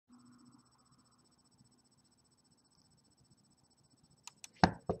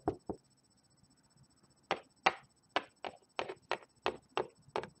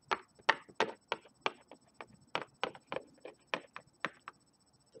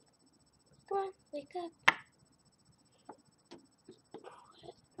Come on, wake up.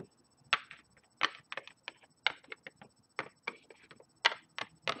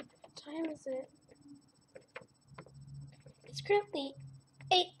 What time is it? It's currently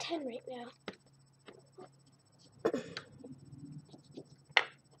 8:10 right now.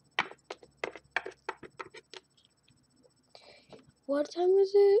 What time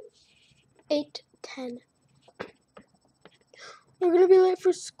is it? 8:10. We're gonna be late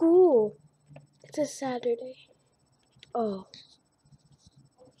for school. It's a Saturday. Oh.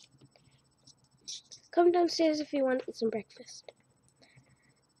 Come downstairs if you want to eat some breakfast.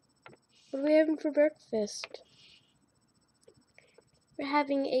 What are we having for breakfast? We're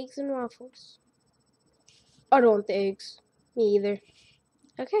having eggs and waffles. I don't want the eggs. Me either.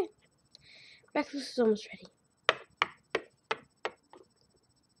 Okay. Breakfast is almost ready.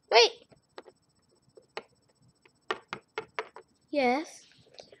 Wait! Yes?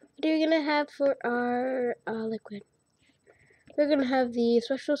 What are we gonna have for our liquid? We're gonna have the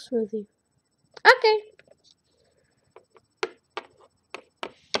special smoothie. Okay.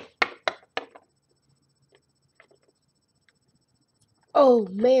 Oh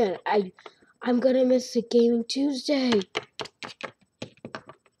man, I'm gonna miss the gaming Tuesday.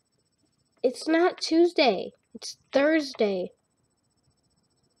 It's not Tuesday. It's Thursday.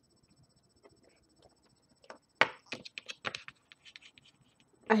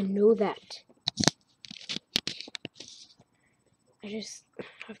 I know that. I just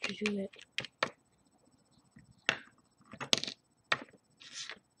have to do it.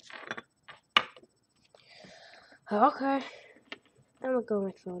 Okay. I'm gonna go on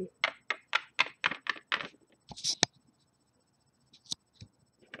my phone.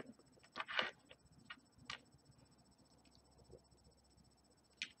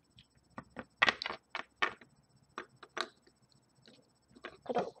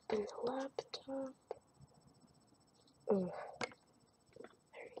 Gotta open the laptop. Oh.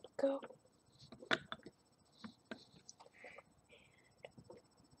 There you go.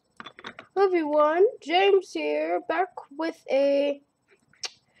 Everyone, James here, back with a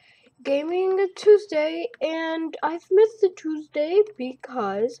Gaming Tuesday, and I've missed the Tuesday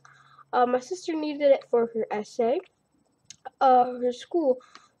because my sister needed it for her essay, her school.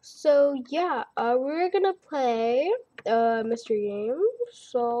 So yeah, we're gonna play mystery game.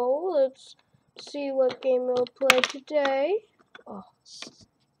 So let's see what game we'll play today. Oh,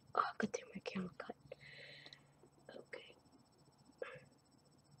 good thing my camera cut. Okay,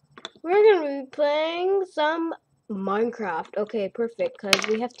 we're gonna be playing some Minecraft. Okay, perfect, because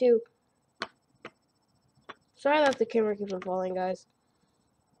we have to. Sorry that the camera keeps on falling, guys.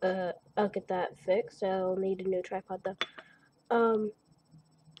 I'll get that fixed. I'll need a new tripod though.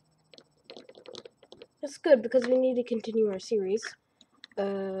 That's good because we need to continue our series,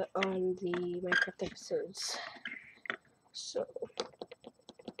 on the Minecraft episodes. So,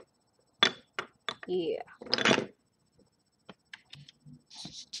 yeah.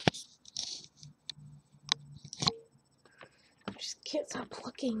 I just can't stop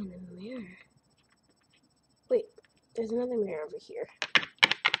looking in the mirror. Wait, there's another mirror over here.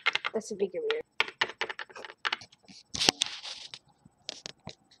 That's a bigger mirror.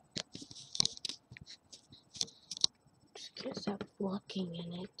 Just can't stop looking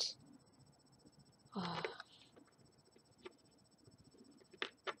in it.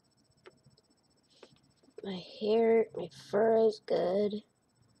 My hair, my fur is good.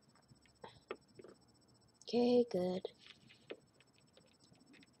 Okay, good.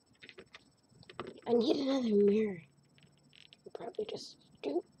 I need another mirror. I'll probably just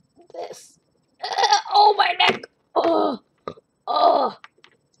do this. Oh, my neck! Oh! Oh!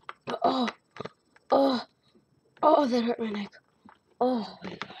 Oh! Oh! Oh, that hurt my neck. Oh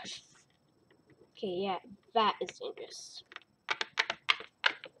my gosh. Okay, yeah, that is dangerous.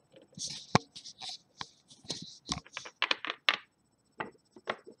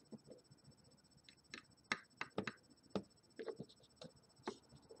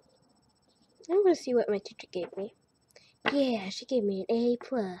 I'm gonna see what my teacher gave me. Yeah, she gave me an A+.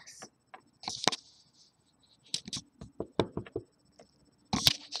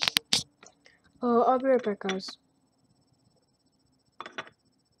 Oh, I'll be right back, guys.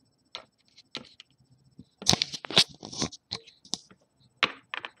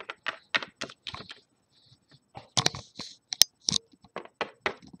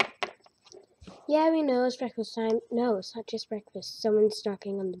 Yeah, we know it's breakfast time. No, it's not just breakfast. Someone's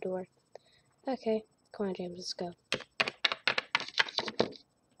knocking on the door. Okay, come on, James, let's go.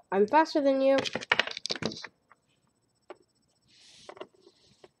 I'm faster than you.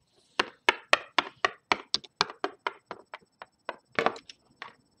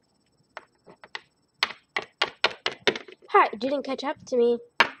 Hi, you didn't catch up to me.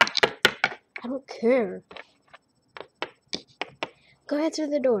 I don't care. Go answer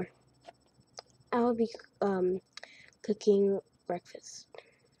the door. I will be cooking breakfast.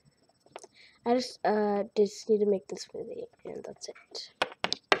 I just need to make this smoothie, and that's it.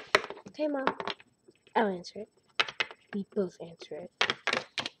 Okay, Mom. I'll answer it. We both answer it.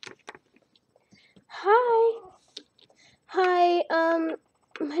 Hi. Hi,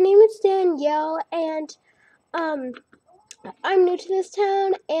 my name is Danielle, and, I'm new to this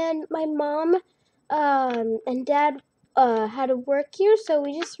town, and my mom, and dad, had to work here, so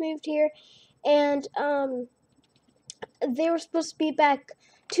we just moved here, and, they were supposed to be back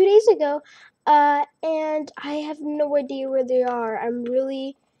 2 days ago, and I have no idea where they are.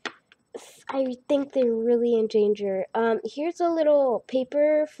 I think they're really in danger. Here's a little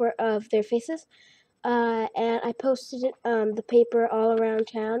paper of their faces. And I posted the paper all around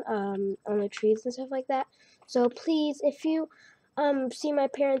town, on the trees and stuff like that. So please, if you see my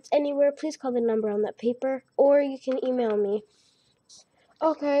parents anywhere, please call the number on that paper, or you can email me.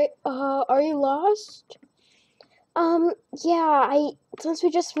 Okay. Are you lost? Yeah. Since we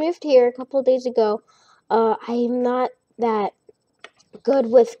just moved here a couple of days ago, I'm not that good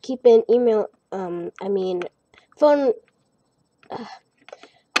with keeping phone.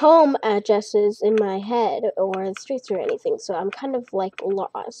 Home addresses in my head or the streets or anything, so I'm kind of like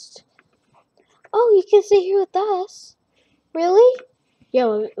lost. Oh, you can stay here with us? Really? Yeah,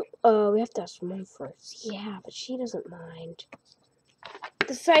 we have to ask Mom first. Yeah, but she doesn't mind.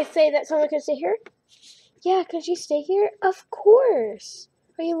 So I say that someone can stay here? Yeah, can she stay here? Of course.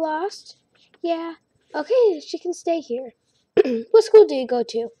 Are you lost? Yeah. Okay, she can stay here. What school do you go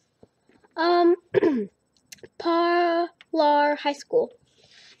to? Um, Parlar High School.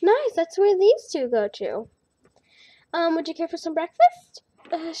 Nice, that's where these two go to. Would you care for some breakfast?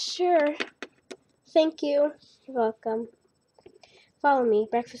 Sure. Thank you. You're welcome. Follow me.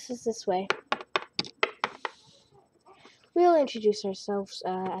 Breakfast is this way. We'll introduce ourselves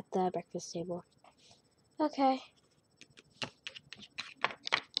at the breakfast table. Okay.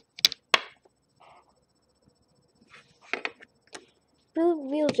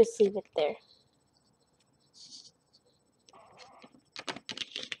 We'll just leave it there.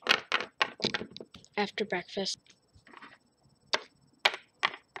 After breakfast.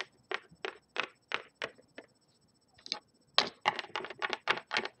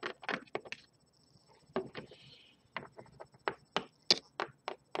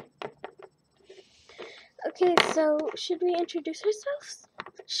 Okay, so should we introduce ourselves?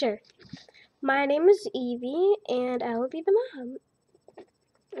 Sure. My name is Eevee, and I will be the mom.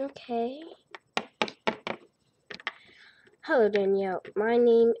 Okay. Hello, Danielle. My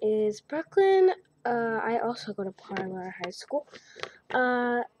name is Brooklyn. I also go to Parlar High School.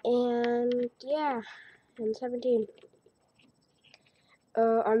 And yeah, I'm 17.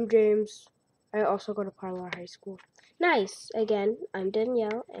 I'm James. I also go to Parlar High School. Nice. Again, I'm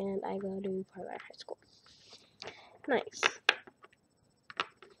Danielle, and I go to Parlar High School. Nice.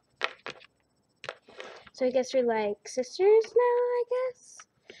 So I guess we're like sisters now, I guess?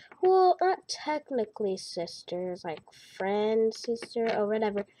 Well, not technically sisters, like friend, sister, or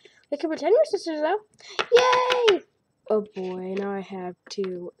whatever. We can pretend we're sisters, though. Yay! Oh boy, now I have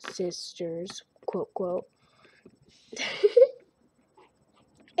two sisters, quote, quote.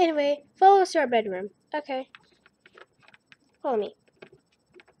 Anyway, follow us to our bedroom. Okay. Follow me.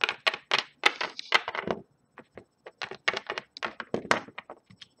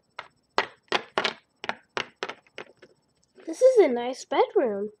 This is a nice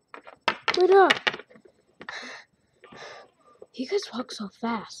bedroom. What up? You guys walk so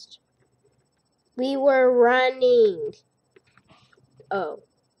fast. We were running. Oh.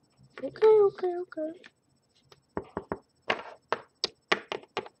 Okay.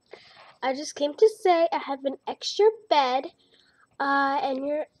 I just came to say I have an extra bed. I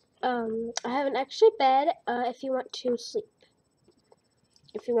have an extra bed, if you want to sleep.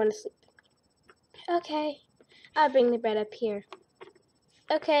 If you want to sleep. Okay. I'll bring the bed up here.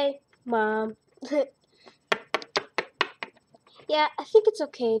 Okay, Mom. Yeah, I think it's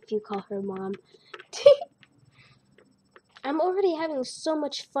okay if you call her Mom. I'm already having so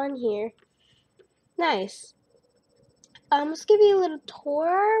much fun here. Nice. Let's give you a little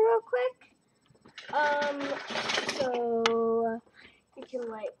tour real quick. So you can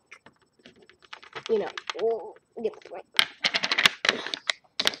get the point.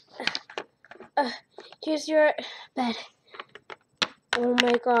 Here's your bed. Oh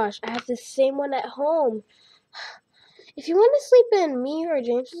my gosh, I have the same one at home. If you want to sleep in me or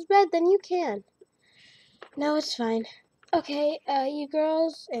James's bed, then you can. No, it's fine. Okay, you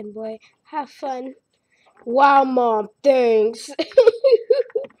girls and boy, have fun. Wow, Mom, thanks.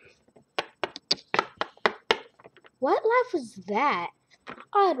 What laugh was that?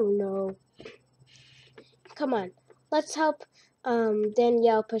 I don't know. Come on, let's help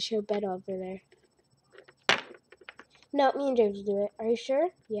Danielle push her bed over there. No, me and James will do it. Are you sure?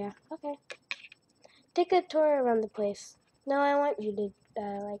 Yeah, okay. Take a tour around the place. No, I want you to,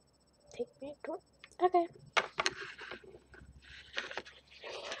 take me a tour. Okay.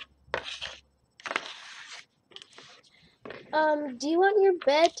 Do you want your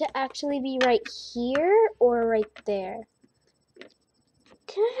bed to actually be right here or right there?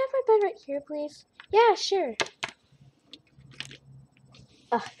 Can I have my bed right here, please? Yeah, sure.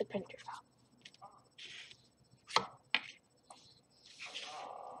 Ugh, the printer fell.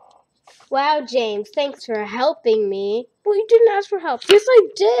 Wow, James, thanks for helping me. Well, you didn't ask for help. Yes, I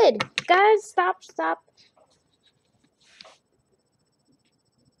did. Guys, stop.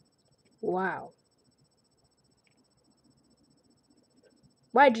 Wow.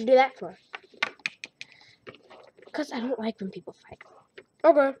 Why'd you do that for? Because I don't like when people fight.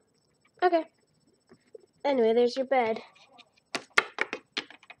 Okay. Anyway, there's your bed.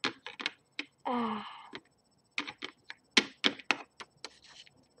 Ah.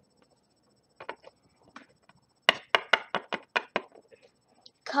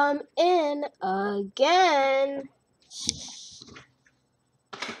 Come in again.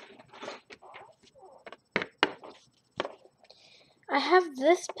 I have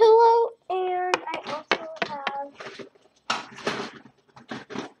this pillow and I also have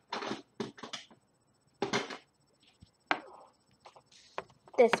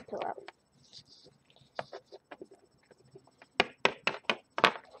this pillow.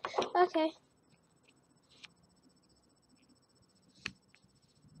 Okay.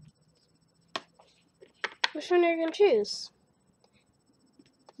 Which one are you going to choose?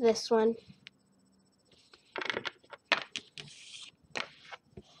 This one.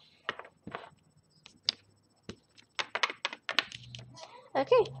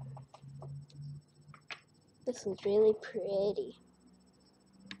 Okay. This one's really pretty.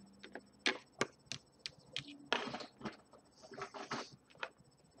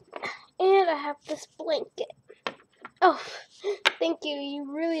 And I have this blanket. Oh, thank you.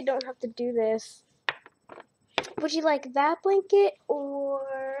 You really don't have to do this. Would you like that blanket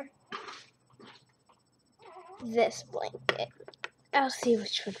or this blanket? I'll see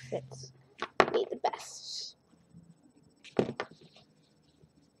which one fits me the best.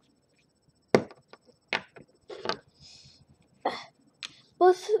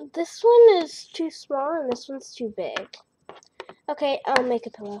 Both this one is too small and this one's too big. Okay, I'll make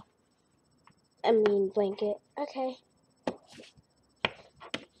a pillow. Blanket. Okay.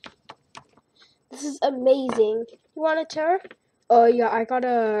 This is amazing. You want a tour? Oh yeah, I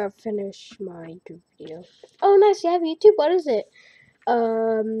gotta finish my video. Oh nice, you have YouTube? What is it?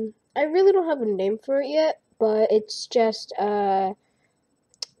 I really don't have a name for it yet, but it's just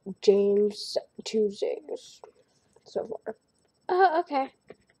James Tuesdays so far. Okay.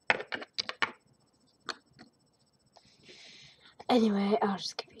 Anyway, I'll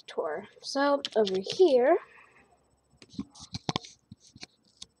just give you a tour. So over here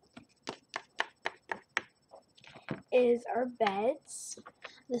is our beds.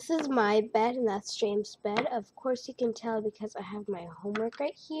 This is my bed and that's James' bed. Of course you can tell because I have my homework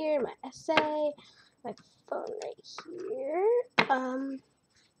right here, my essay, my phone right here.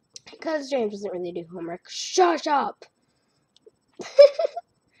 Because James doesn't really do homework. Shut up!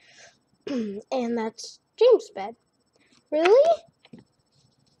 And that's James' bed. Really?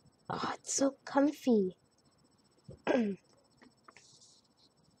 Oh, it's so comfy.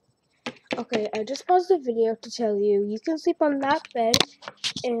 Okay, I just paused the video to tell you you can sleep on that bed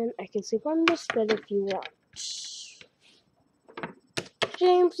and I can sleep on this bed if you want.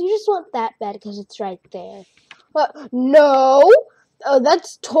 James, you just want that bed because it's right there. What? No! Oh,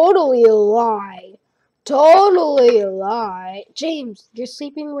 that's totally a lie. Totally a lie. James, you're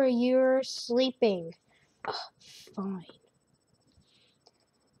sleeping where you're sleeping. Ugh, fine.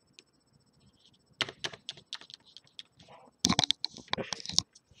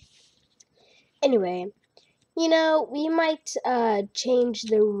 Anyway, you know, we might change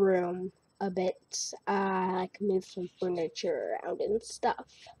the room a bit. Like move some furniture around and stuff.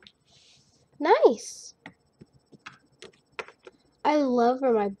 Nice. I love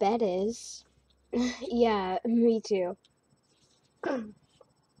where my bed is. Yeah, me too.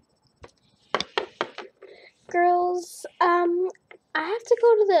 Girls,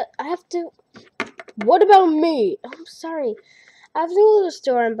 what about me? I'm sorry. I have to go to the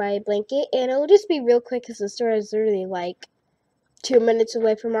store and buy a blanket, and it'll just be real quick because the store is literally like 2 minutes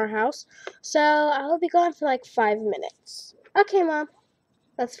away from our house. So I'll be gone for like 5 minutes. Okay, Mom.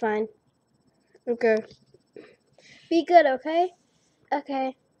 That's fine. Okay. Be good, okay?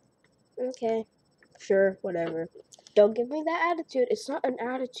 Okay. Okay. Sure, whatever. Don't give me that attitude. It's not an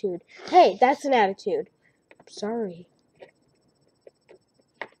attitude. Hey, that's an attitude. Sorry.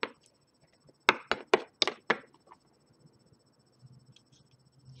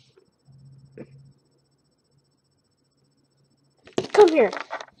 Come here.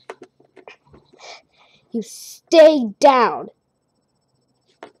 You stay down.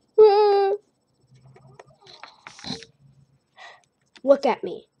 Look at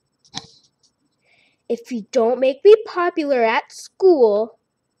me. If you don't make me popular at school,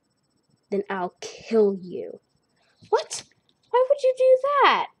 then I'll kill you. What? Why would you do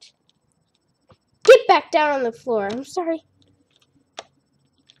that? Get back down on the floor. I'm sorry.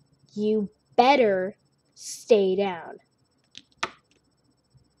 You better stay down.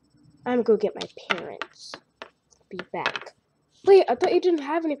 I'm gonna go get my parents. Be back. Wait, I thought you didn't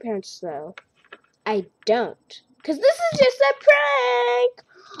have any parents, though. I don't. Because this is just a prank!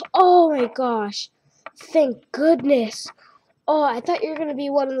 Oh my gosh. Thank goodness. Oh, I thought you were going to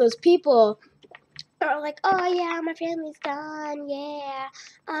be one of those people that are like, oh yeah, my family's gone, yeah.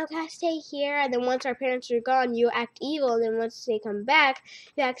 I'm going to stay here. And then once our parents are gone, you act evil. And then once they come back,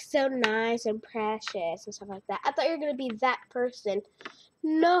 you act so nice and precious and stuff like that. I thought you were going to be that person.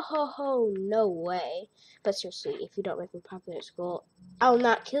 No, no way. But seriously, if you don't make me popular at school, I'll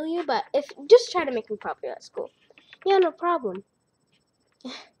not kill you, but if just try to make me popular at school. Yeah, no problem.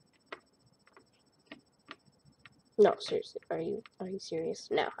 No, seriously, are you serious?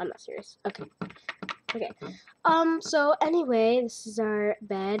 No, I'm not serious. Okay. So anyway, this is our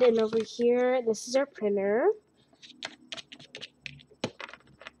bed, and over here, this is our printer.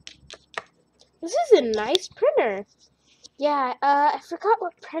 This is a nice printer. Yeah, I forgot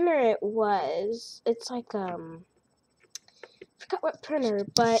what printer it was. It's like, I forgot what printer,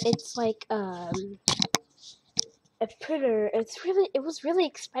 but it's like, a printer. It was really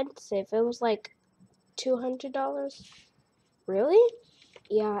expensive. It was like $200. Really?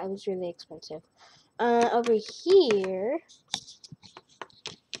 Yeah, it was really expensive. Over here,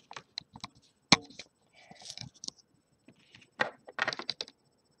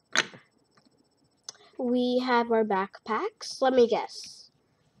 we have our backpacks. Let me guess.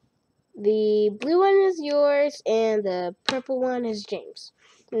 The blue one is yours, and the purple one is James.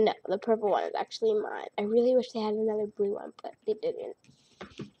 No, the purple one is actually mine. I really wish they had another blue one, but they didn't.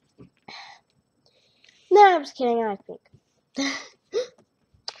 No, I'm just kidding. I think.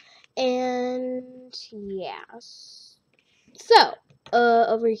 And yeah. So,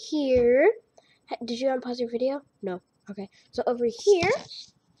 over here. Did you unpause your video? No. Okay. So over here,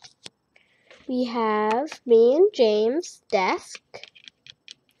 we have me and James' desk.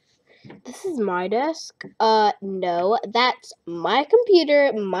 This is my desk. No, that's my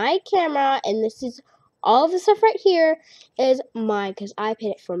computer, my camera, and this is all of the stuff right here is mine because I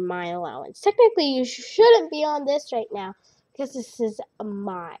paid it for my allowance. Technically, you shouldn't be on this right now because this is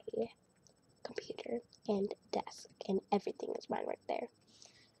my computer and desk, and everything is mine right there.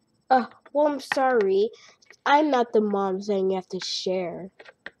 Well, I'm sorry. I'm not the mom saying you have to share.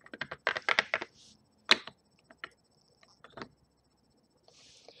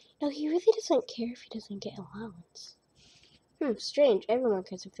 No, he really doesn't care if he doesn't get allowance. Strange. Everyone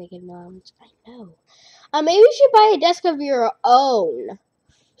cares if they get an allowance. I know. Maybe you should buy a desk of your own.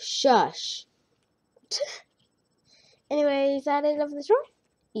 Shush. Anyway, is that it of the story?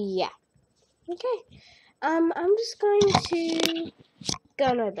 Yeah. Okay. I'm just going to go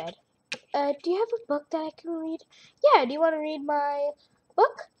to my bed. Do you have a book that I can read? Yeah, do you want to read my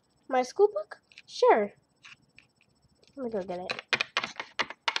book? My school book? Sure. Let me go get it.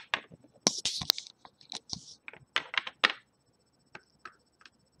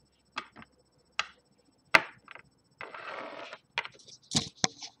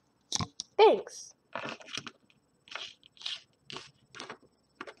 Thanks.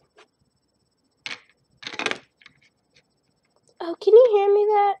 Oh, can you hand me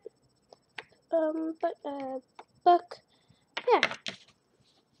that? Book. Yeah.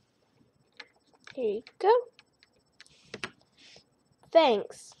 Here you go.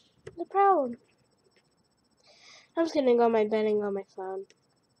 Thanks. No problem. I'm just gonna go on my bed and go on my phone.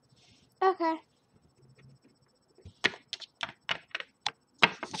 Okay.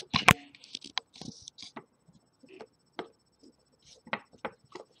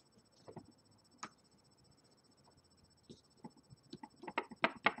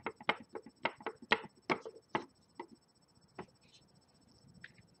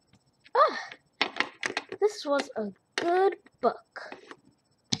 This was a good book.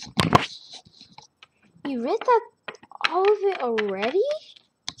 You read that all of it already?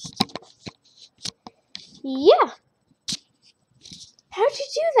 Yeah. How'd you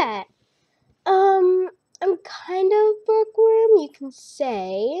do that? I'm kind of bookworm, you can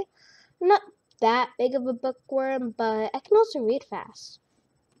say. I'm not that big of a bookworm, but I can also read fast.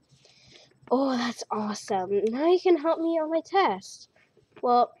 Oh, that's awesome. Now you can help me on my test.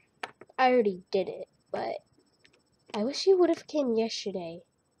 Well, I already did it, but I wish you would have came yesterday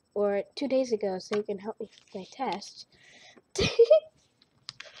or 2 days ago so you can help me with my test.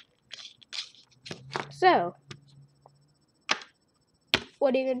 So,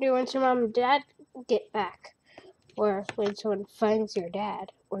 what are you gonna do once your mom and dad get back? Or when someone finds your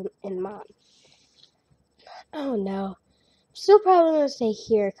dad and mom? Oh no. Still probably gonna stay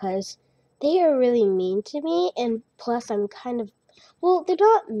here because they are really mean to me, and plus I'm kind of, well, they're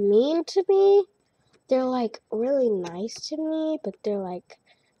not mean to me. They're like really nice to me, but they're like,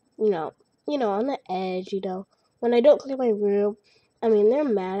 on the edge, When I don't clean my room, I mean, they're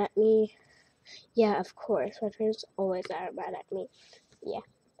mad at me. Yeah, of course. My parents always are mad at me. Yeah.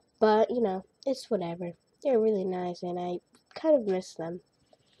 But, it's whatever. They're really nice, and I kind of miss them.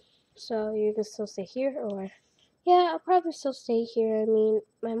 So, you can still stay here, or... Yeah, I'll probably still stay here. I mean,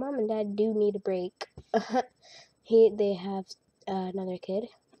 my mom and dad do need a break. They have another kid.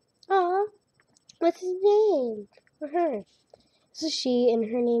 Aw, what's his name? For her. This is she, and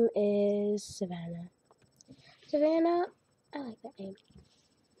her name is Savannah. Savannah, I like that name.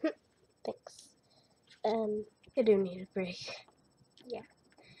 Thanks. I do need a break. Yeah.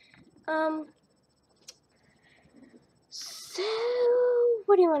 So,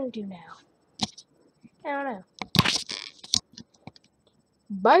 what do you want to do now? I don't know.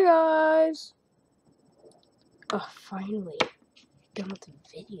 Bye, guys! Oh, finally. Done with the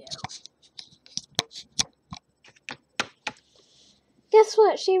video. Guess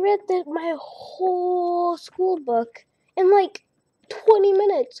what? She read my whole school book in like 20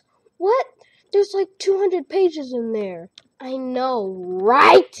 minutes. What? There's like 200 pages in there. I know,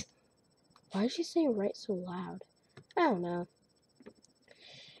 right? Why did she say right so loud? I don't know.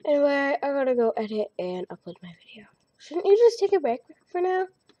 Anyway, I gotta go edit and upload my video. Shouldn't you just take a break for now?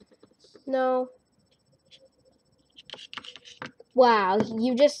 No. Wow,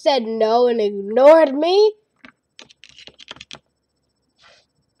 you just said no and ignored me?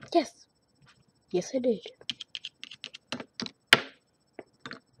 Yes. Yes, I did.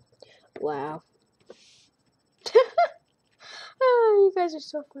 Wow. Oh, you guys are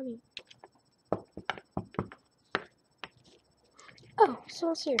so funny. Oh,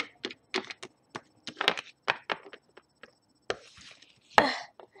 someone's here.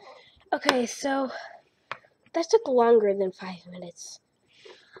 Okay, so that took longer than 5 minutes.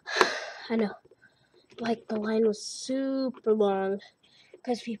 I know. Like, the line was super long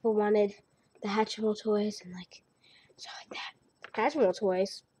because people wanted the Hatchimal toys and, like, stuff like that. Hatchimal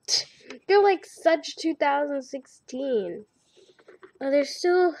toys? They're, like, such 2016. Oh, they're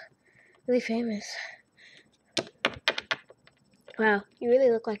still really famous. Wow, you really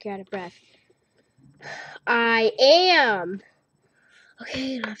look like you're out of breath. I am! Okay,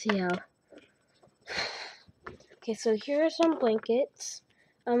 you don't have to yell. Okay, so here are some blankets.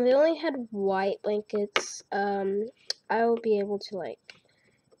 They only had white blankets. I will be able to, like,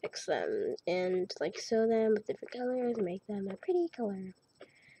 fix them and, like, sew them with different colors and make them a pretty color.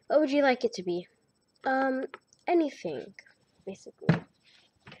 What would you like it to be? Anything, basically.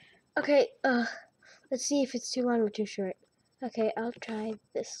 Okay, let's see if it's too long or too short. Okay, I'll try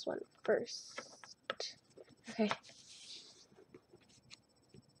this one first. Okay.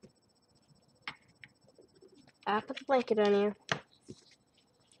 I'll put the blanket on you.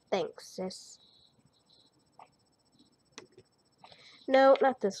 Thanks, sis. No,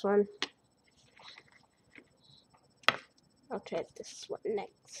 not this one. I'll try this one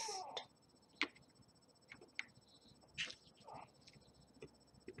next.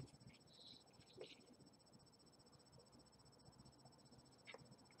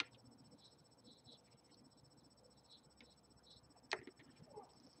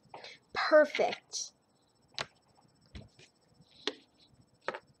 Perfect.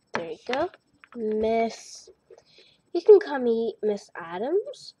 There you go. Miss. You can call me Miss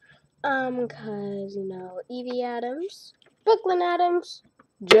Adams. Cause, Eevee Adams, Brooklyn Adams,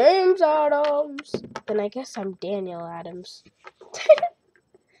 James Adams. Then I guess I'm Danielle Adams.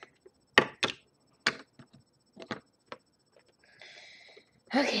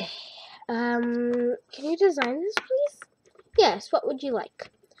 Okay. Can you design this, please? Yes, what would you like?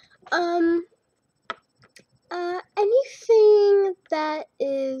 Anything that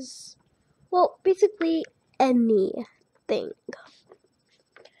is, well, basically anything.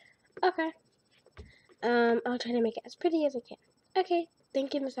 Okay. I'll try to make it as pretty as I can. Okay,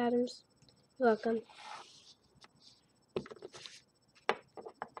 thank you, Miss Adams. You're welcome.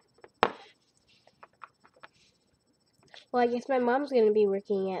 Well, I guess my mom's gonna be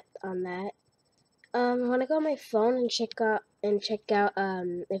working on that. I wanna go on my phone and check out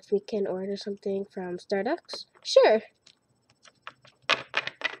if we can order something from Starbucks. Sure.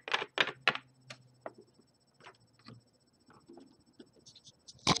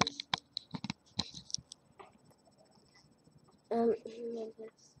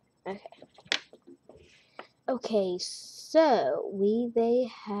 Okay. Okay, so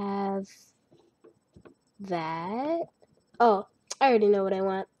they have that. Oh, I already know what I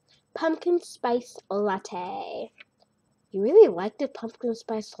want. Pumpkin spice latte. You really like the pumpkin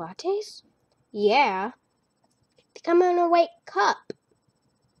spice lattes? Yeah. They come in a white cup.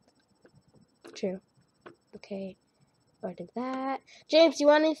 True. Okay. Order that. James, you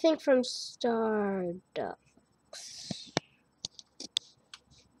want anything from Starbucks?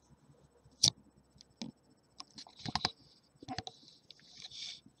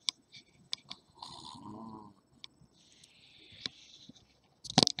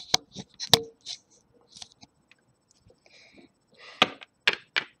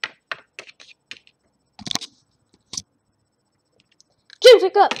 James,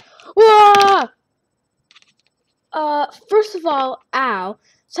 wake up! Whoa! First of all, ow.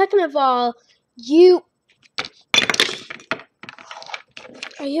 Second of all, you...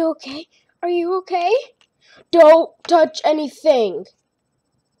 Are you okay? Are you okay? Don't touch anything.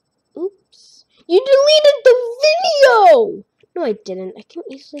 Oops. You deleted the video! No, I didn't. I can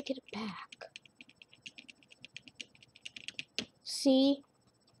easily get it back. See?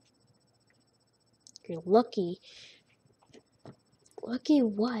 You're lucky. Lucky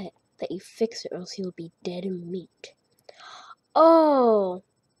what? That you fix it or else you'll be dead meat. Oh.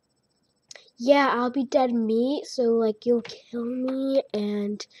 Yeah, I'll be dead meat, so like you'll kill me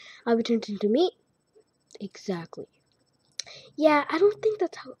and I'll be turned into meat? Exactly. Yeah, I don't think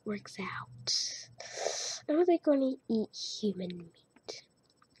that's how it works out. I don't think we're gonna eat human meat.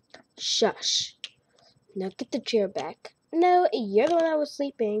 Shush. Now get the chair back. No, you're the one that was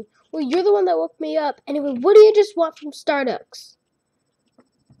sleeping. Well, you're the one that woke me up. Anyway, what do you just want from Starbucks?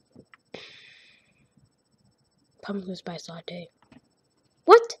 Pumpkin spice latte.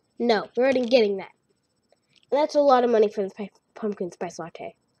 What? No, we're already getting that. That's a lot of money for the pumpkin spice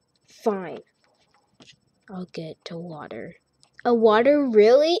latte. Fine. I'll get to water. A water?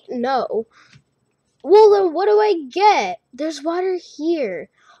 Really? No. Well, then what do I get? There's water here.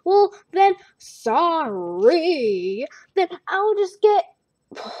 Well, then, sorry. Then I'll just get...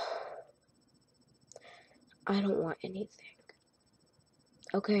 I don't want anything.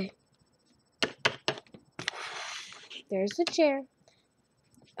 Okay. There's the chair.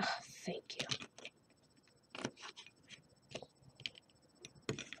 Oh, thank you.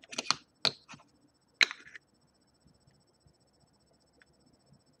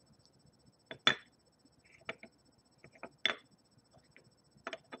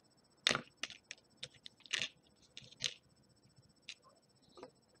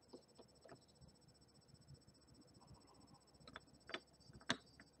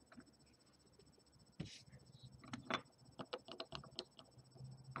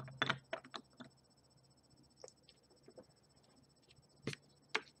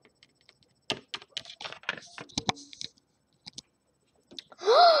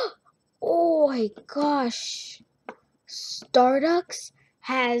 Oh my gosh. Starbucks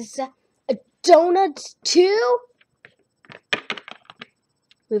has a donut too?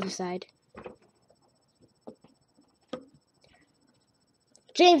 Move aside.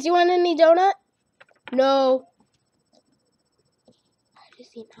 James, you want any donut? No. Why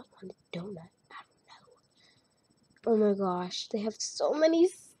does he not want a donut? I don't know. Oh my gosh, they have so many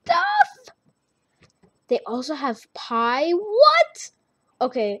stuff. They also have pie. What?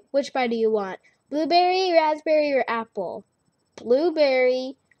 Okay, which pie do you want? Blueberry, raspberry, or apple?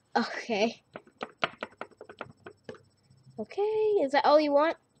 Blueberry. Okay. Okay, is that all you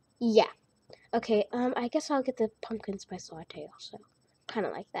want? Yeah. Okay, I guess I'll get the pumpkin spice latte also. Kind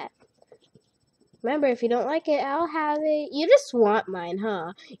of like that. Remember, if you don't like it, I'll have it. You just want mine,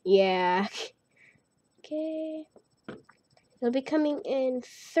 huh? Yeah. Okay. It'll be coming in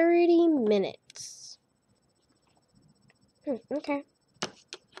 30 minutes. Okay.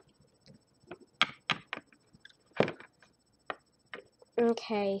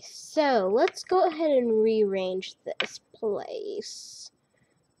 Okay, so let's go ahead and rearrange this place.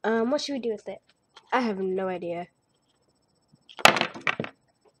 What should we do with it? I have no idea.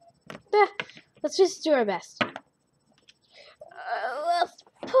 Let's just do our best. Let's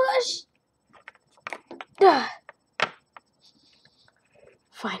push. Duh.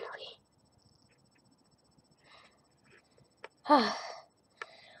 Finally. Oh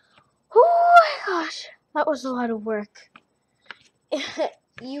my gosh, that was a lot of work.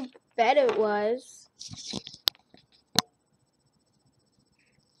 You bet it was.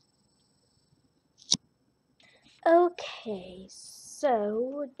 Okay,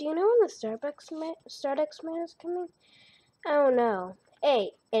 so do you know when the Starbucks man is coming? I don't know.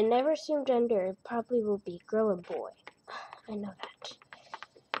 Hey, it never assumed gender. It probably will be girl or boy. I know that.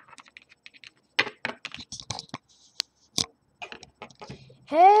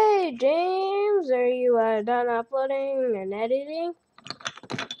 Hey, James, are you done uploading and editing?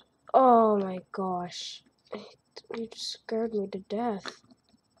 Oh my gosh. You just scared me to death.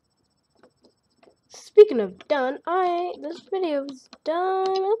 Speaking of done, this video is done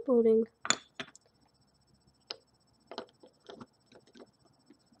uploading.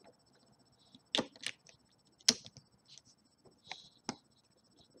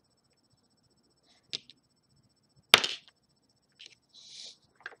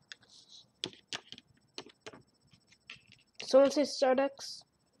 Someone say Starbucks.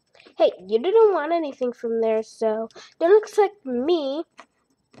 Hey, you didn't want anything from there, so don't expect me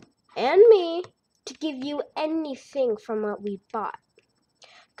and me to give you anything from what we bought.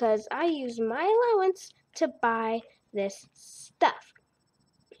 Because I used my allowance to buy this stuff.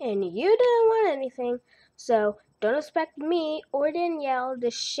 And you didn't want anything, so don't expect me or Danielle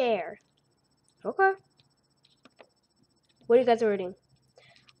to share. Okay. What are you guys ordering?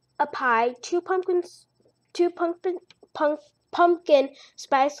 A pie, two pumpkin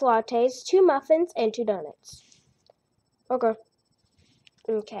spice lattes, 2 muffins, and 2 donuts. Okay.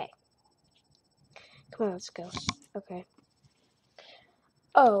 Okay. Come on, let's go. Okay.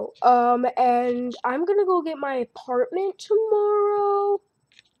 Oh, and I'm gonna go get my apartment tomorrow.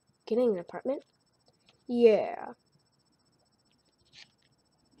 Getting an apartment? Yeah.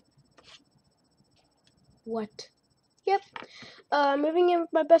 What? Yep. Moving in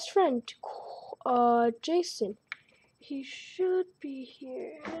with my best friend, Jason. He should be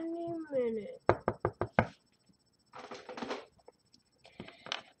here any minute.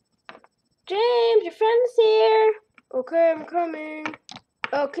 James, your friend's here. Okay, I'm coming.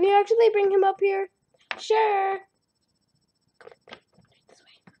 Oh, can you actually bring him up here? Sure.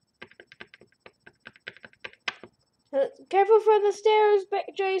 Careful for the stairs,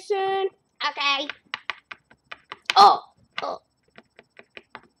 Jason. Okay. Oh.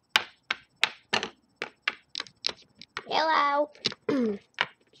 Hello.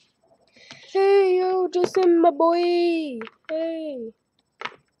 Hey, yo, Jason, my boy. Hey.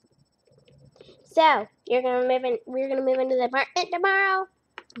 So, we're gonna move into the apartment tomorrow?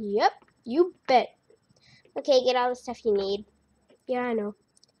 Yep, you bet. Okay, get all the stuff you need. Yeah, I know.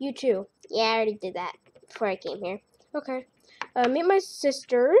 You too. Yeah, I already did that before I came here. Okay. Meet my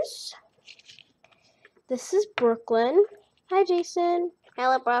sisters. This is Brooklyn. Hi, Jason.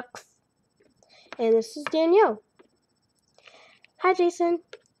 Hello, Brooks. And this is Danielle. Hi, Jason.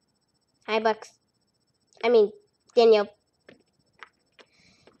 Hi, Brooks. I mean, Danielle.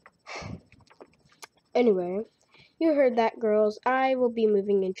 Anyway, you heard that, girls. I will be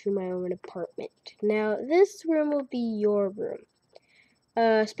moving into my own apartment. Now, this room will be your room.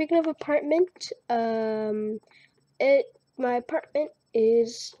 Speaking of apartment, my apartment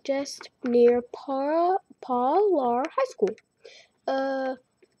is just near Parlar High School.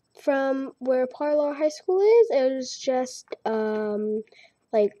 From where Parlar High School it is just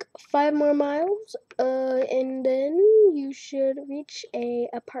like 5 more miles. And then you should reach a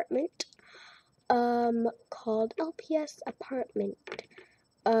apartment called LPS apartment.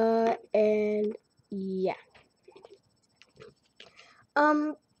 And yeah.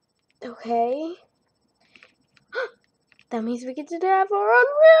 Okay. That means we get to have our own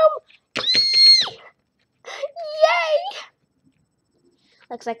room. Yay!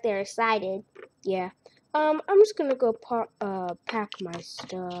 Looks like they're excited. Yeah. I'm just gonna go pack my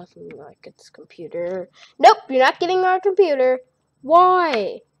stuff and like get this computer. Nope, you're not getting our computer.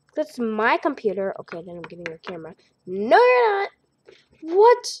 Why? That's my computer. Okay, then I'm getting your camera. No, you're not.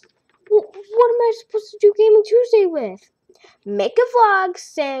 What? What am I supposed to do Gaming Tuesday with? Make a vlog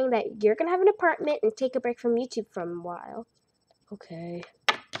saying that you're gonna have an apartment and take a break from YouTube for a while. Okay.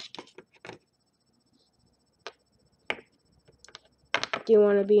 Do you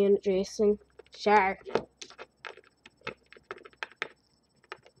want to be in Jason? Sure.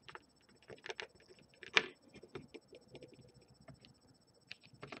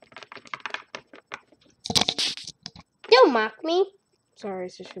 Don't mock me. Sorry,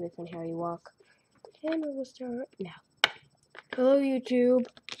 it's just really funny how you walk. And we'll start now. Hello, YouTube.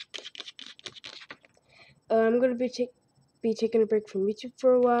 I'm gonna be taking a break from YouTube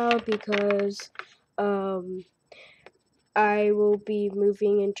for a while because I will be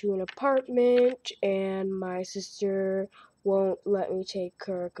moving into an apartment and my sister won't let me take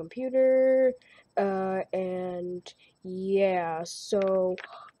her computer. And yeah, so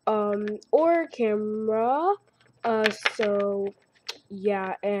or camera. So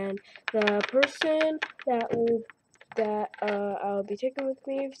yeah, and the person that I'll be taking with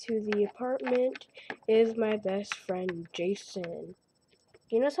me to the apartment is my best friend Jason.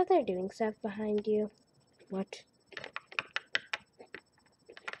 You notice that they're doing stuff behind you? What?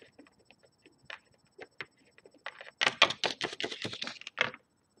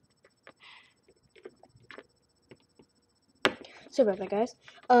 Sorry about that, guys.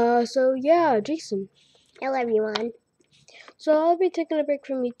 So yeah, Jason. Hello, everyone. So I'll be taking a break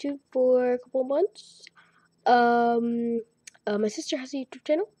from YouTube for a couple months. My sister has a YouTube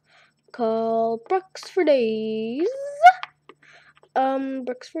channel called Brooks for Days.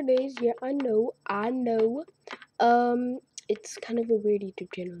 Brooks for Days. Yeah, I know. It's kind of a weird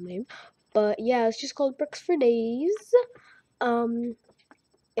YouTube channel name, but yeah, it's just called Brooks for Days. And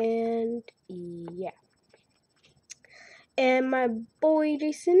yeah. And my boy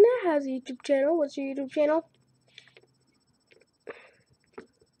Jason has a YouTube channel. What's your YouTube channel?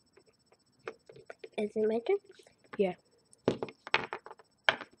 Is it my turn? Yeah.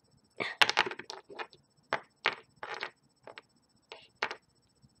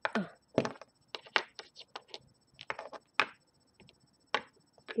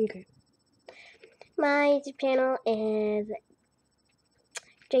 Okay. My YouTube channel is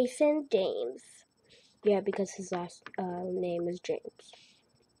Jason James. Yeah, because his last name is James,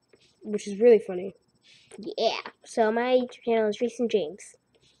 which is really funny. Yeah. So my YouTube channel is Jason James.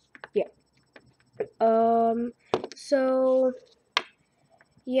 So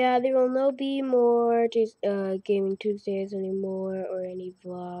yeah, there will no be more Gaming Tuesdays anymore or any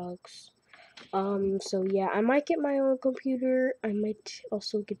vlogs. So yeah, I might get my own computer. I might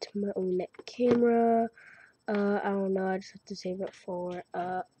also get my own camera. I don't know. I just have to save it for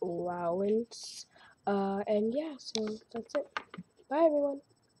allowance. And yeah, so that's it. Bye, everyone.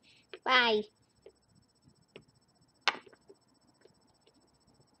 Bye.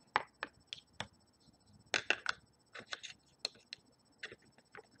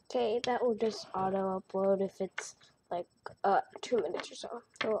 Okay, that will just auto upload if it's like 2 minutes or so.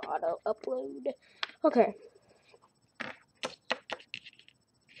 It'll auto upload. Okay.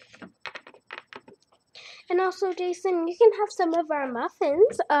 And also, Jason, you can have some of our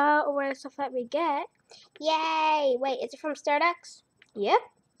muffins, or stuff that we get. Yay! Wait, is it from Starbucks? Yep.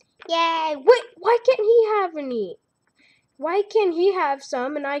 Yay! Wait, why can't he have any? Why can he have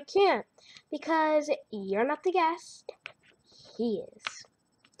some and I can't? Because you're not the guest. He is.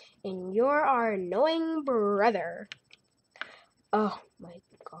 And you're our annoying brother. Oh my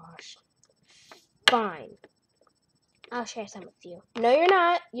gosh. Fine. I'll share some with you. No, you're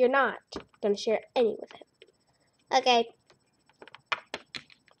not. You're not gonna share any with him. Okay.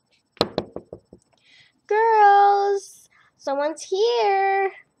 Girls! Someone's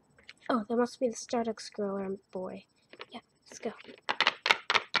here. Oh, that must be the Starbucks girl or boy. Yeah, let's go.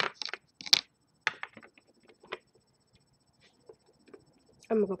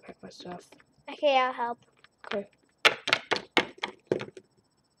 I'm gonna go pack my stuff. Okay, I'll help. Okay.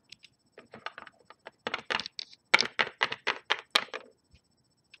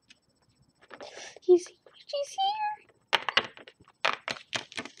 She's here.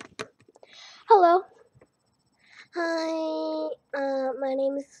 Hello. Hi. My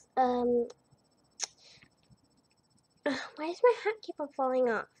name is why does my hat keep on falling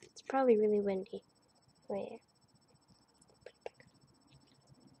off? It's probably really windy. Wait.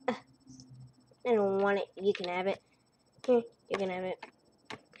 I don't want it. You can have it. Here, you can have it.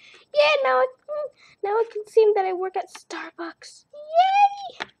 Yeah, now it can seem that I work at Starbucks.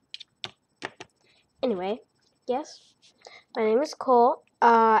 Yay! Anyway, yes. My name is Cole,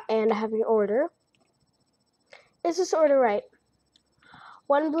 and I have your order. Is this order right?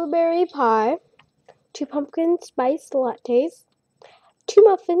 1 blueberry pie, 2 pumpkin spice lattes, 2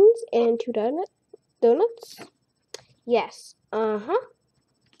 muffins, and 2 donuts? Yes. Uh-huh.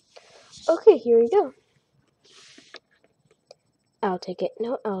 Okay, here we go. I'll take it.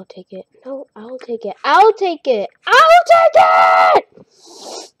 No, I'll take it. No, I'll take it. I'll take it. I'll take it!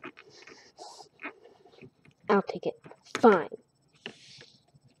 I'll take it. Fine.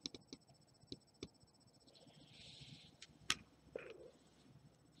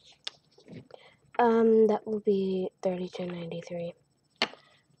 That will be $32.93. Do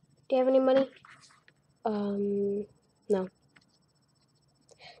you have any money? No.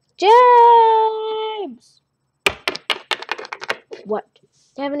 James!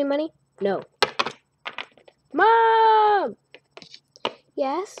 you have any money? No. Mom!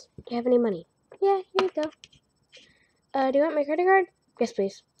 Yes? Do you have any money? Yeah, here you go. Do you want my credit card? Yes,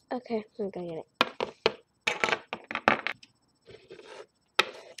 please. Okay, I'm gonna get it.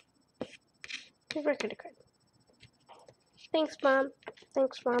 Here's my credit card. Thanks, Mom.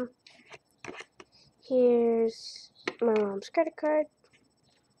 Thanks, Mom. Here's my mom's credit card.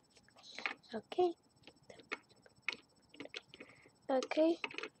 Okay. Okay,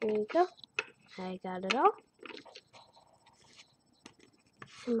 here you go. I got it all.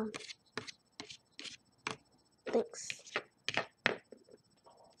 Hey, Mom. Thanks.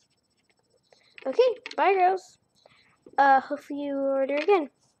 Okay, bye, girls. Hopefully you order again.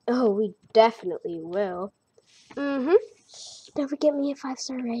 Oh, we definitely will. Mm-hmm. Don't forget me a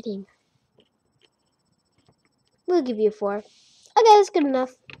 5-star rating. We'll give you a 4. Okay, that's good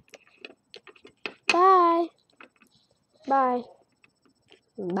enough. Bye. Bye.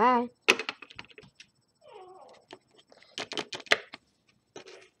 Bye.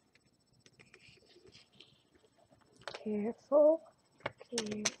 Careful.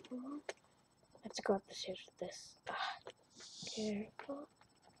 Careful. Let's go up the stairs with this. Careful.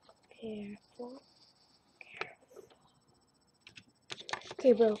 Careful. Careful.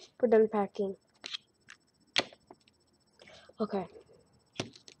 Okay, bro. We're done packing. Okay.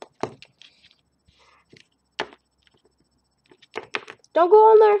 Don't go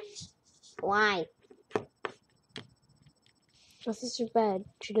on there. Why? My sister's bed.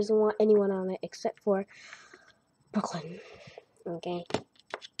 She doesn't want anyone on it except for Brooklyn. Okay.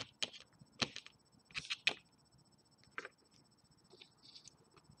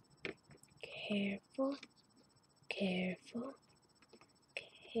 Careful. Careful.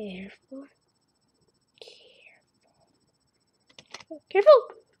 Careful. Careful. Careful.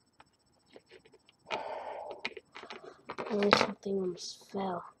 Oh, something almost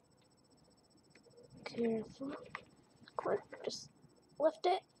fell. Careful. Come on, just lift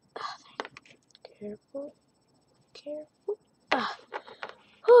it. Careful. Careful.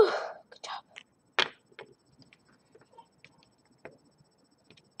 Whew. Good job.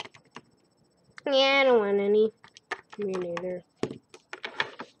 Yeah, I don't want any. Me neither.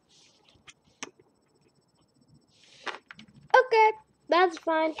 Okay, that's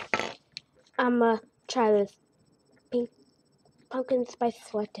fine. I'm gonna try this pink pumpkin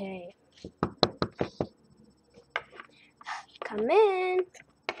spice latte. Come in.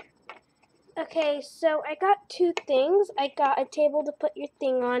 Okay, so I got 2 things. I got a table to put your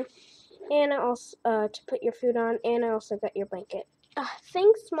thing on, and I also to put your food on, and I also got your blanket.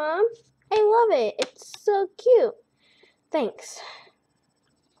 Thanks, Mom. I love it. It's so cute. Thanks.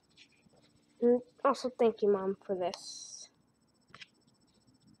 And also, thank you, Mom, for this.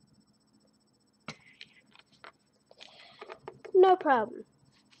 No problem.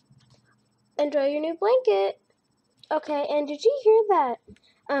 Enjoy your new blanket. Okay, and did you hear that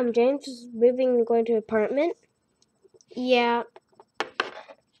James is moving and going to an apartment? Yeah.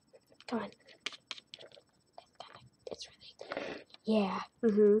 Come on. It's really good. Yeah.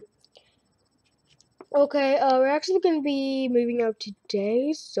 Okay, we're actually gonna be moving out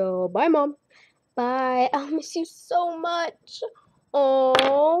today, so bye, Mom. Bye. I'll miss you so much.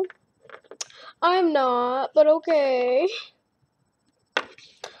 Oh, I'm not, but okay.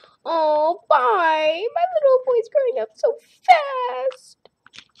 Oh, bye. My little boy's growing up so fast.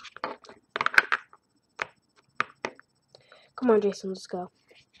 Come on, Jason, let's go.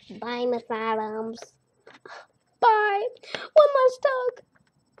 Bye, Miss Adams. Bye. One last hug.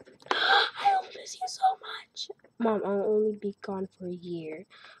 I'll miss you so much. Mom, I'll only be gone for a year.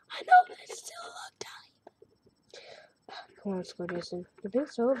 I know, but it's still a long time. Come on, let's go, Jason. You're being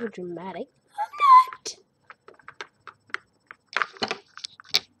so over dramatic. I'm not.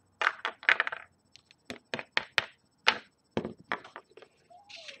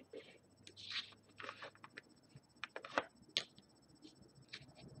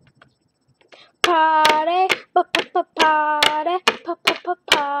 Party, party, party, party, party,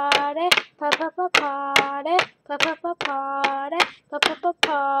 party.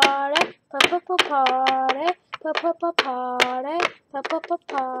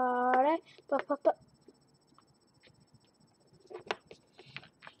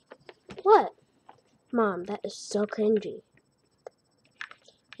 What? Mom, that is so cringy.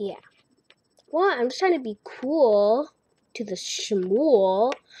 Yeah. What? I'm just trying to be cool to the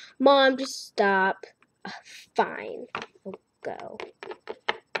schmool. Mom, just stop. Fine. I'll go.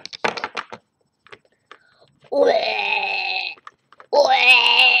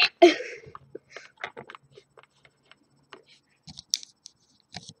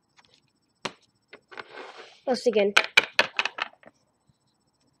 Let's again.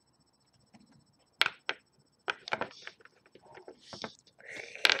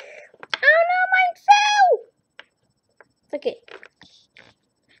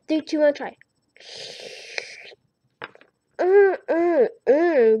 3, 2, 1, try.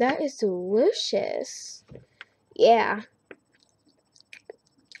 That is delicious. Yeah.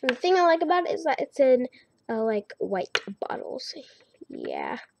 And the thing I like about it is that it's in like white bottles.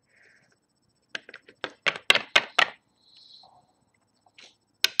 Yeah.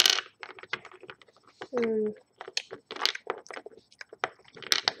 Mm.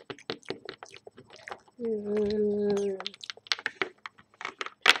 Mm.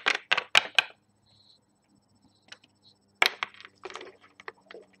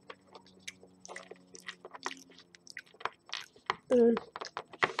 Mm.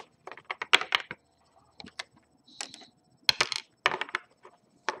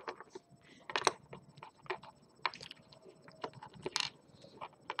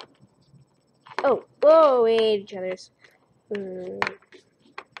 Oh, whoa, we ate each other's. Wait,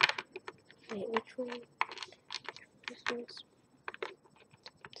 which one? This one's.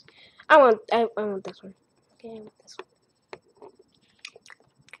 I want this one. Okay, I want this one.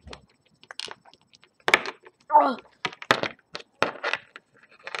 Oh,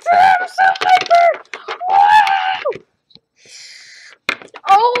 I'm so hyper! Wow!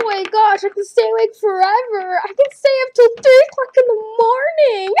 Oh my gosh, I can stay awake forever. I can stay up till 3 o'clock in the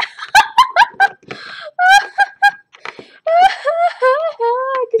morning.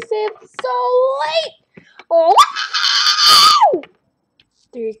 I can stay up so late. Oh, wow!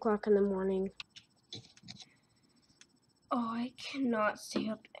 3 o'clock in the morning. Oh, I cannot stay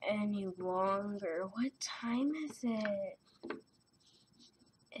up any longer. What time is it?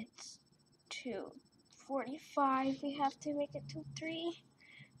 It's 2:45. We have to make it till 3.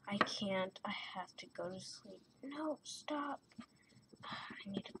 I can't. I have to go to sleep. No, stop. I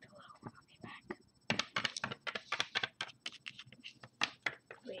need a pillow. I'll be back.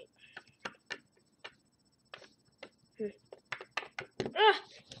 Wait. Ah!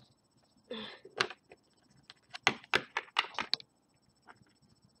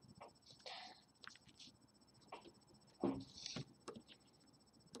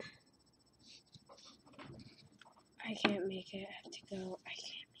 I can't make it. I have to go. I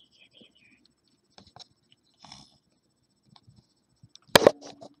can't make it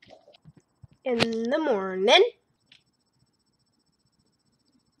either. In the morning.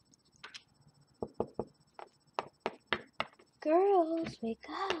 Girls, wake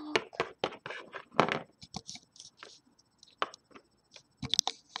up.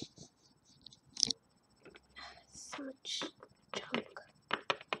 So much junk.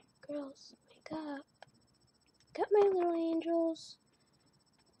 Girls, wake up. Got my little angels.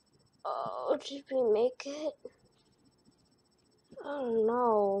 Oh, did we make it? I don't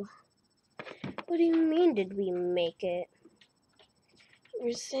know. What do you mean, did we make it?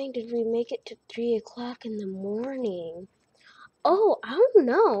 You're saying, did we make it to 3 o'clock in the morning? Oh, I don't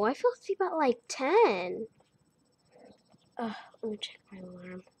know. I fell asleep at like 10. Let me check my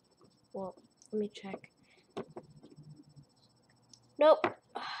alarm. Well, let me check. Nope.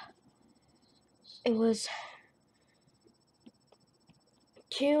 It was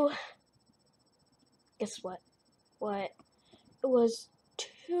 2. Guess what? What? It was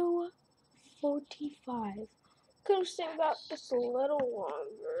 2:45. Could have stayed up just a little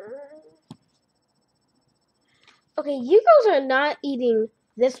longer. Okay, you girls are not eating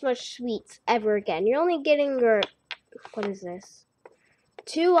this much sweets ever again. You're only getting your, what is this?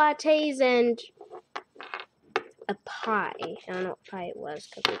 2 lattes and a pie. I don't know what pie it was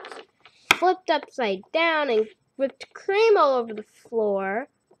because it's flipped upside down and whipped cream all over the floor.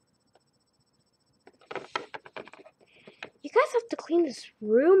 You guys have to clean this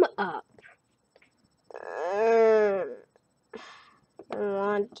room up. I don't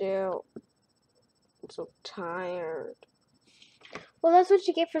want to. I'm so tired. Well, that's what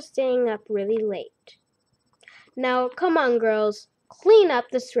you get for staying up really late. Now, come on, girls. Clean up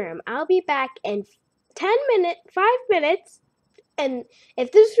this room. I'll be back in 5 minutes. And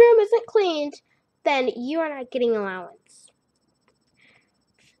if this room isn't cleaned, then you are not getting allowance.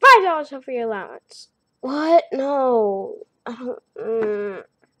 $5 for your allowance. What? No. I don't.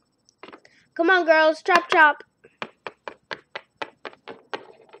 Come on, girls. Chop, chop.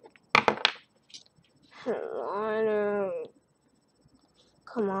 I don't.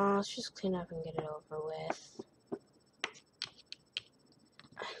 Come on, let's just clean up and get it over with.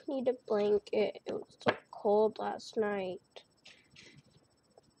 I need a blanket. It was so cold last night.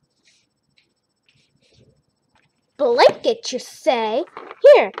 Blanket, you say?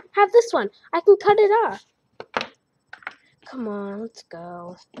 Here, have this one. I can cut it off. Come on, let's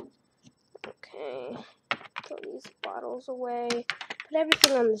go. Okay. Put these bottles away. Put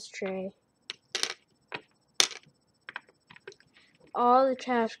everything on this tray. All the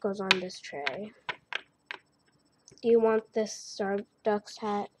trash goes on this tray. Do you want this Starbucks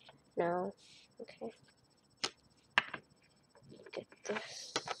hat? No. Okay. Get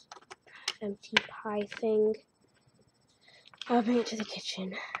this empty pie thing. I'll bring it to the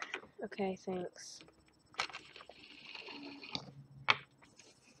kitchen. Okay, thanks.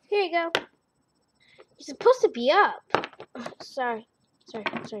 Here you go. You're supposed to be up. Sorry.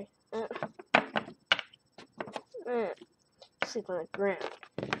 Sleep on the ground.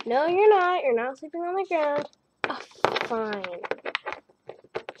 No, you're not. You're not sleeping on the ground. Oh, fine.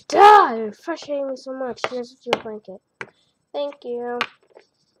 Duh! You're frustrating me so much. Here's your blanket. Thank you.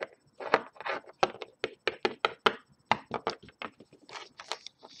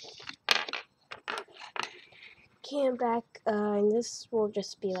 Okay, I'm back. And this will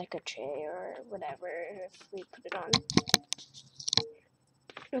just be like a tray or whatever if we put it on.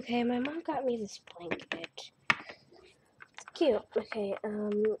 Okay, my mom got me this blanket. It's cute. Okay,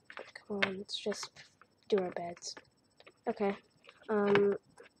 come on, let's just do our beds. Okay, let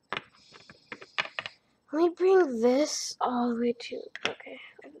me bring this all the way to, okay,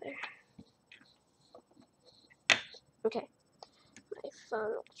 over there. Okay, my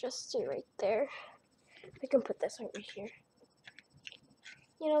phone will just stay right there. We can put this over here.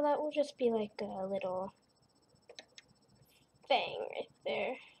 You know, that will just be like a little thing right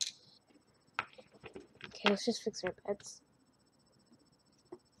there. Okay, let's just fix our beds.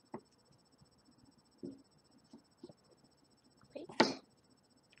 Wait.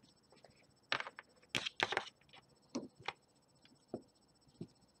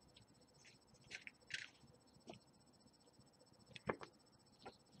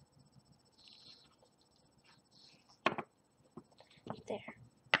 There.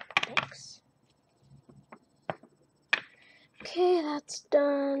 Thanks. Okay, that's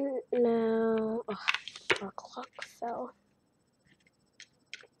done now. Oh, our clock fell.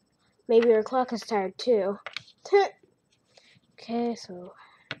 Maybe our clock is tired too. Okay, so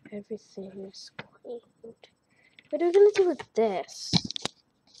everything is cleaned. What are we gonna do with this?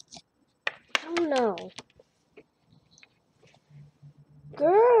 I don't know.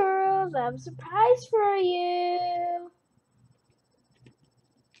 Girls, I have a surprise for you.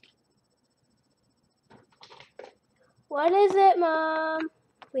 What is it, Mom?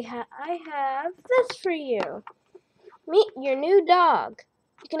 I have this for you. Meet your new dog.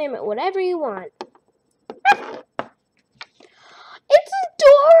 You can name it whatever you want. It's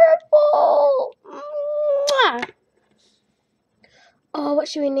adorable! Mwah! Oh, what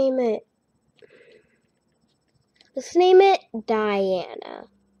should we name it? Let's name it Diana.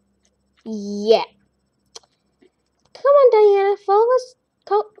 Yeah. Come on, Diana. Follow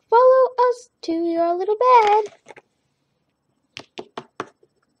us to your little bed.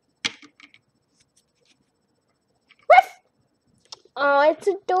 Oh, it's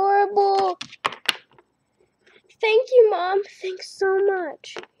adorable. Thank you, Mom. Thanks so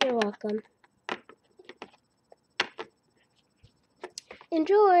much. You're welcome.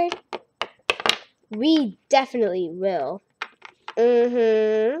 Enjoy. We definitely will.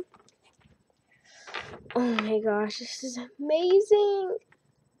 Oh my gosh, this is amazing.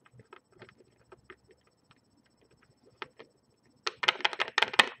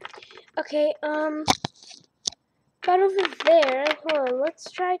 Okay, but over there, hold on,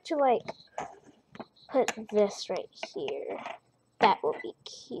 let's try to like put this right here. That will be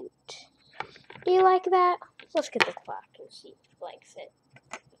cute. Do you like that? Let's get the clock and see if it likes it.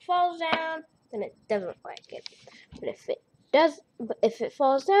 If it falls down, then it doesn't like it. But if it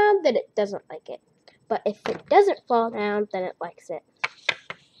falls down, then it doesn't like it. But if it doesn't fall down, then it likes it.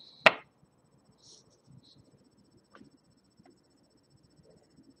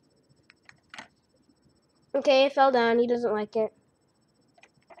 Okay, it fell down. He doesn't like it.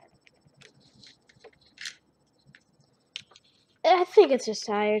 I think it's just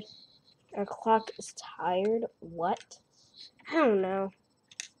tired. Our clock is tired. What? I don't know.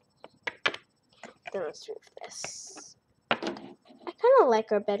 Then let's move this. I kind of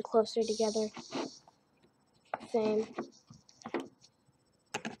like our bed closer together. Same.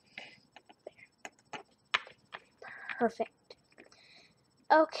 Perfect.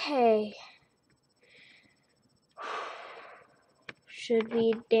 Okay. Should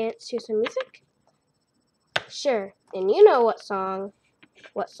we dance to some music? Sure. And you know what song?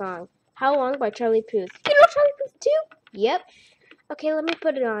 What song? How Long by Charlie Puth. You know Charlie Puth too? Yep. Okay, let me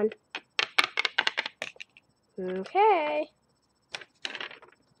put it on. Okay.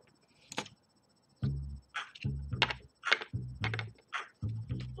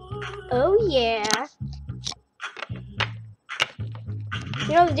 Oh yeah.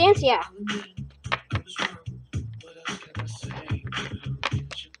 You know the dance? Yeah.